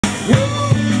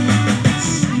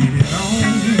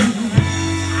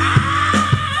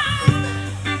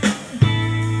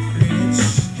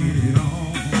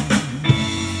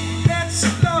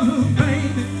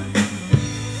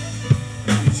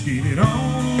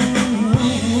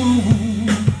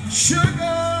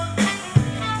Sugar,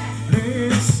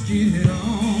 let's get it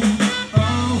on.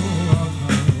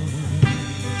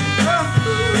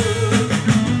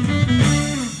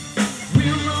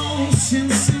 We're all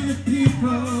sincere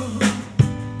people,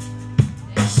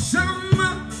 so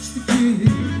much to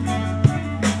give.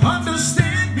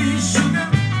 Understand me, sugar,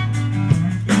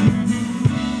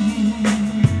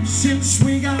 since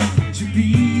we got to be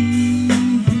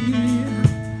here,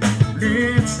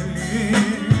 let's live.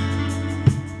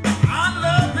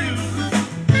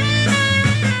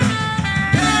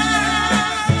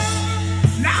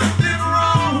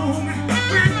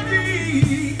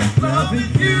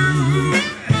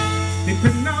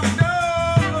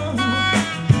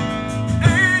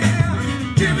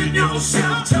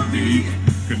 Yourself to me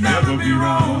could never be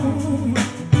wrong.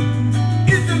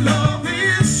 If the love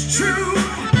is true,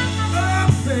 oh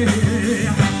baby,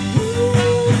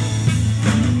 ooh.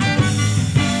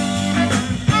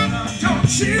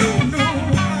 Don't you know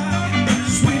how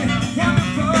sweet,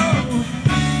 wonderful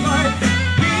life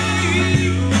be?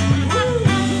 Ooh.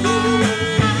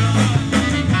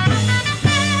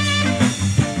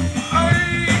 I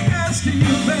ain't asking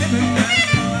you, baby,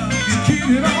 to keep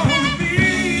it on.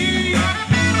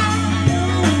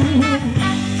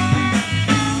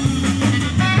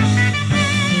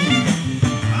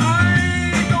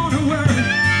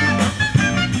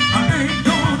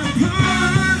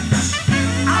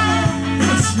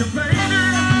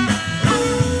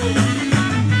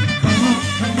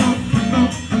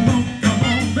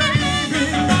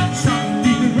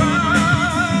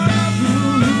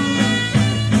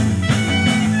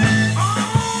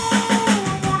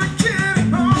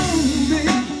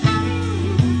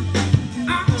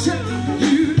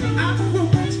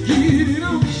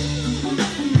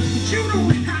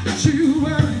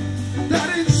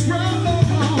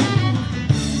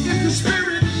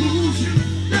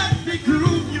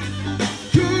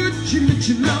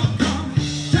 You know, come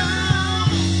down,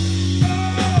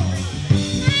 oh,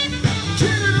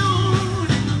 get it on,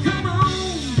 come on,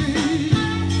 baby,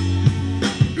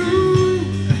 ooh,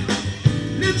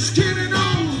 let's get it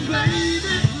on,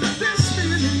 baby, this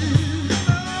minute,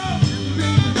 oh,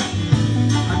 baby,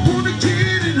 I wanna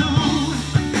get it on,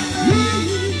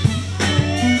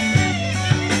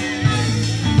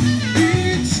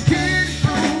 let's get it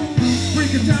on,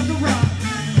 break it down the rock.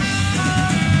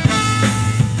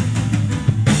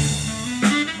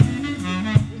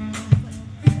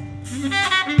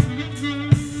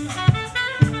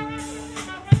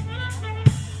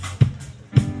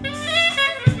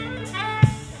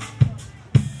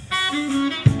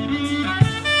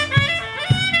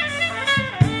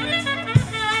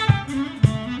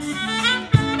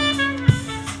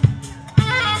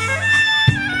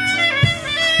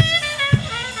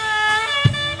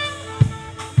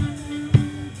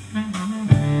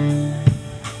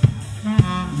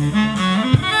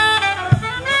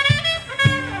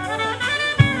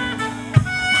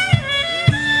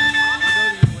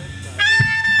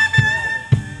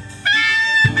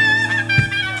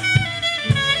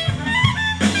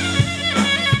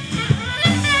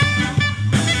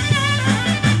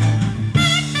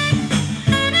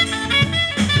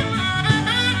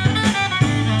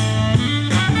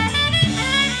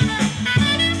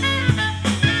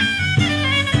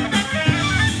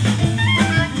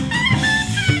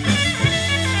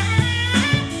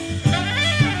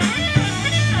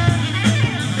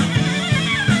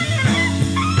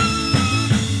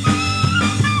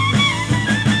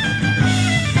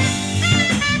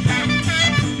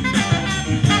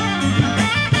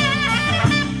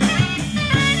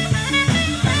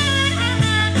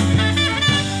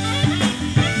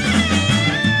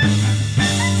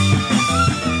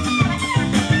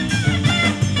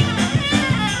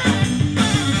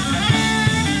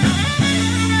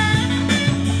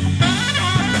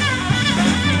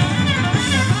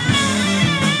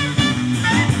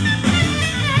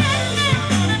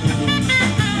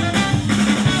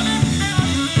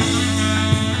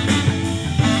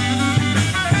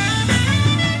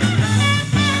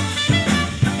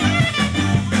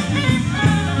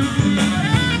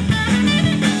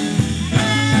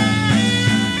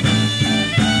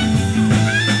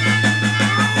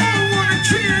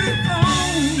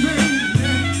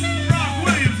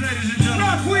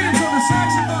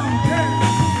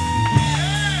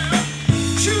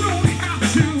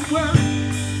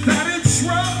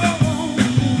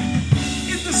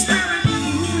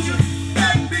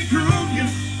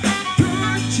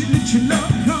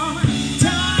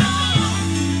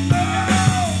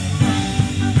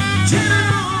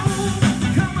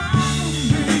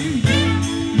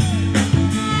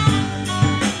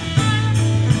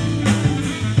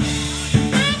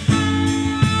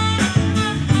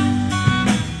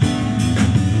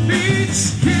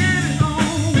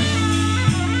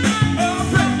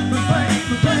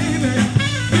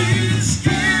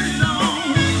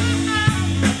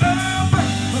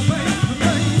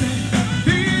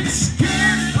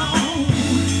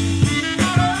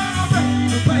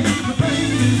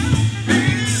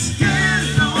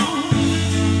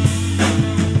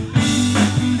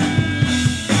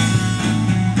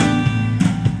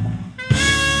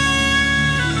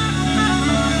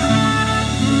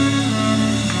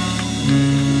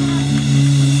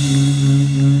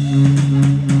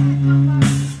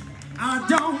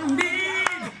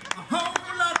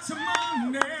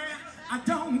 I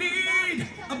don't need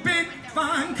a big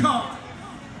fine car.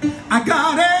 I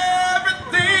got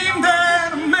everything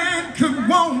that a man could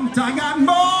want. I got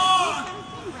more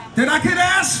than I could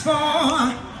ask for.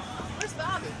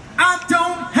 I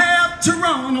don't have to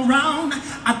run around.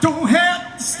 I don't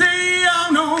have to stay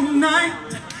out all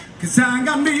night. 'Cause I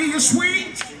got me a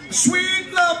sweet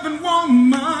loving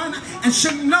woman, and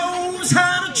she knows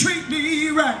how to treat me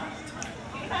right.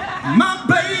 My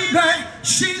baby,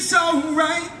 she's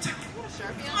alright.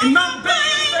 And my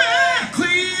baby,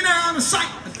 clean out of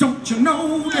sight. Don't you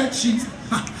know that she's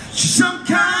some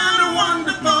kind of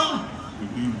wonderful.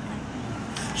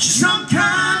 She's some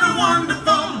kind of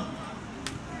wonderful.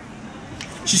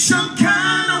 She's some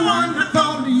kind of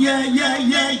wonderful. Yeah, yeah,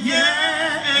 yeah,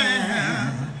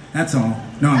 yeah. That's all.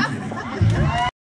 No, I'm kidding.